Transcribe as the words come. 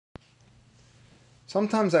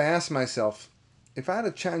Sometimes I ask myself, if I had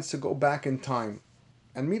a chance to go back in time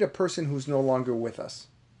and meet a person who's no longer with us,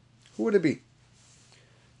 who would it be?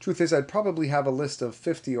 Truth is, I'd probably have a list of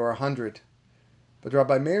 50 or 100, but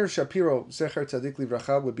Rabbi Meir Shapiro, Zecher Tzadik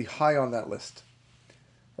Livracha, would be high on that list.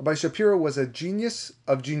 Rabbi Shapiro was a genius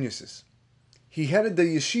of geniuses. He headed the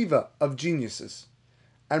yeshiva of geniuses,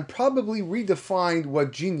 and probably redefined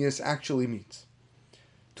what genius actually means.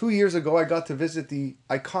 2 years ago, I got to visit the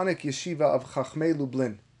iconic yeshiva of Chachmei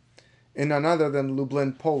Lublin, in none other than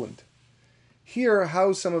Lublin, Poland. Here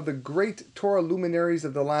house some of the great Torah luminaries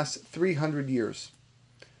of the last 300 years.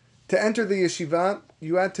 To enter the yeshiva,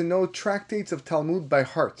 you had to know tractates of Talmud by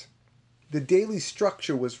heart. The daily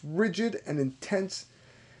structure was rigid and intense,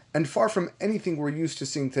 and far from anything we're used to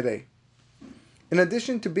seeing today. In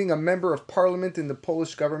addition to being a member of parliament in the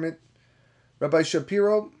Polish government, Rabbi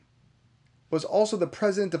Shapiro was also the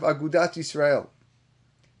president of Agudat Yisrael,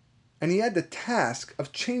 and he had the task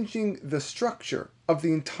of changing the structure of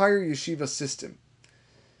the entire yeshiva system.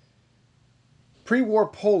 Pre-war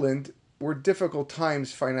Poland were difficult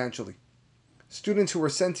times financially. Students who were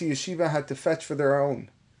sent to yeshiva had to fetch for their own.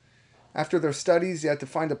 After their studies, they had to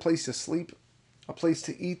find a place to sleep, a place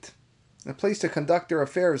to eat, and a place to conduct their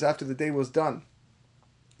affairs after the day was done.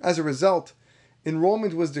 As a result,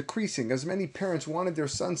 enrollment was decreasing as many parents wanted their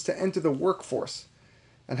sons to enter the workforce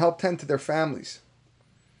and help tend to their families.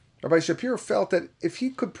 Rabbi Shapiro felt that if he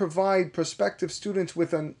could provide prospective students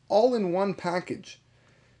with an all-in-one package,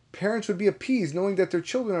 parents would be appeased knowing that their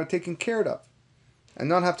children are taken care of and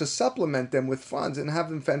not have to supplement them with funds and have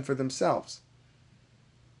them fend for themselves.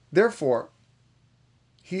 Therefore,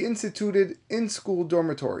 he instituted in-school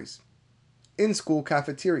dormitories, in-school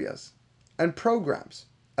cafeterias, and programs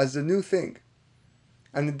as the new thing.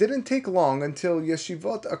 And it didn't take long until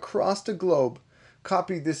yeshivot across the globe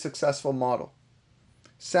copied this successful model.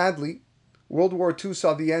 Sadly, World War II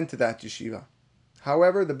saw the end to that yeshiva.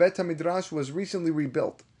 However, the Bet HaMidrash was recently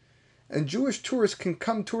rebuilt, and Jewish tourists can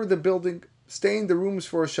come tour the building, stay in the rooms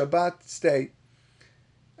for a Shabbat stay,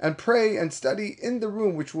 and pray and study in the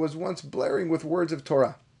room which was once blaring with words of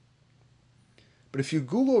Torah. But if you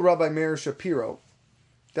Google Rabbi Meir Shapiro,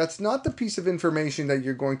 that's not the piece of information that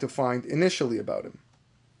you're going to find initially about him.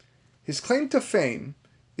 His claim to fame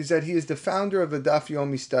is that he is the founder of the Daf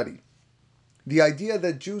Yomi study. The idea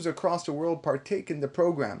that Jews across the world partake in the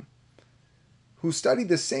program, who study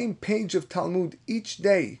the same page of Talmud each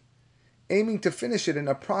day, aiming to finish it in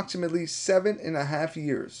approximately 7.5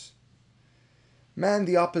 years. Man,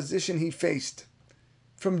 the opposition he faced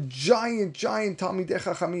from giant Talmidei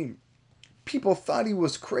Chachamim. People thought he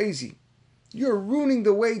was crazy. You're ruining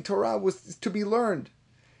the way Torah was to be learned.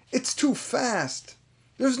 It's too fast.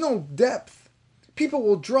 There's no depth. People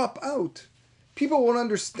will drop out. People won't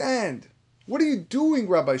understand. What are you doing,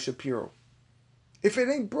 Rabbi Shapiro? If it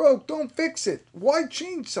ain't broke, don't fix it. Why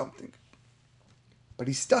change something? But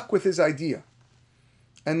he stuck with his idea.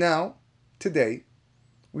 And now, today,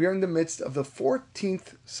 we are in the midst of the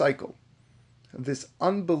 14th cycle of this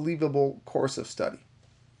unbelievable course of study.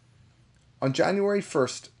 On January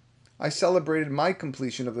 1st, I celebrated my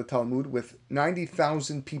completion of the Talmud with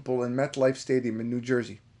 90,000 people in MetLife Stadium in New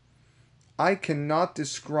Jersey. I cannot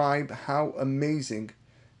describe how amazing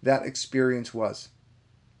that experience was,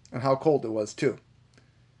 and how cold it was too.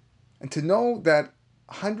 And to know that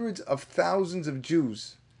hundreds of thousands of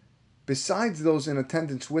Jews, besides those in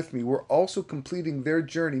attendance with me, were also completing their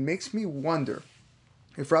journey makes me wonder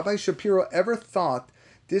if Rabbi Shapiro ever thought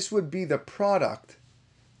this would be the product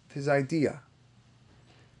of his idea.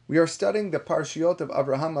 We are studying the Parshiot of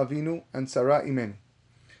Avraham Avinu and Sarah Imenu,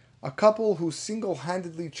 a couple who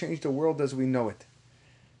single-handedly changed the world as we know it,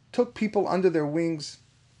 took people under their wings,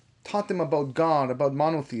 taught them about God, about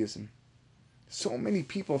monotheism. So many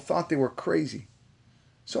people thought they were crazy.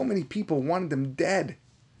 So many people wanted them dead.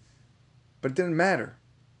 But it didn't matter,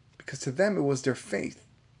 because to them it was their faith.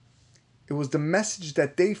 It was the message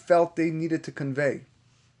that they felt they needed to convey.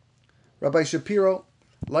 Rabbi Shapiro,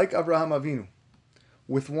 like Avraham Avinu,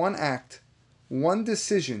 with one act, one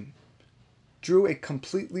decision, drew a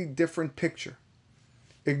completely different picture,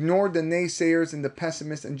 ignored the naysayers and the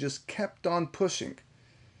pessimists, and just kept on pushing.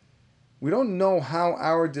 We don't know how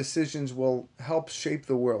our decisions will help shape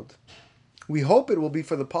the world. We hope it will be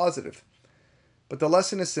for the positive. But the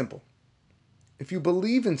lesson is simple. If you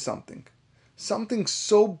believe in something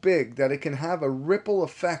so big that it can have a ripple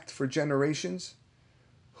effect for generations,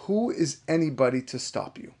 who is anybody to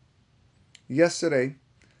stop you? Yesterday,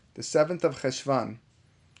 the 7th of Cheshvan,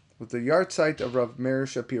 was the yahrzeit of Rav Meir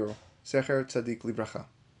Shapiro, Zecher Tzadik Livracha.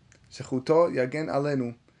 Zechuto yagen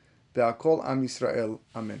alenu ve'al kol am Yisrael.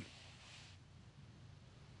 Amen.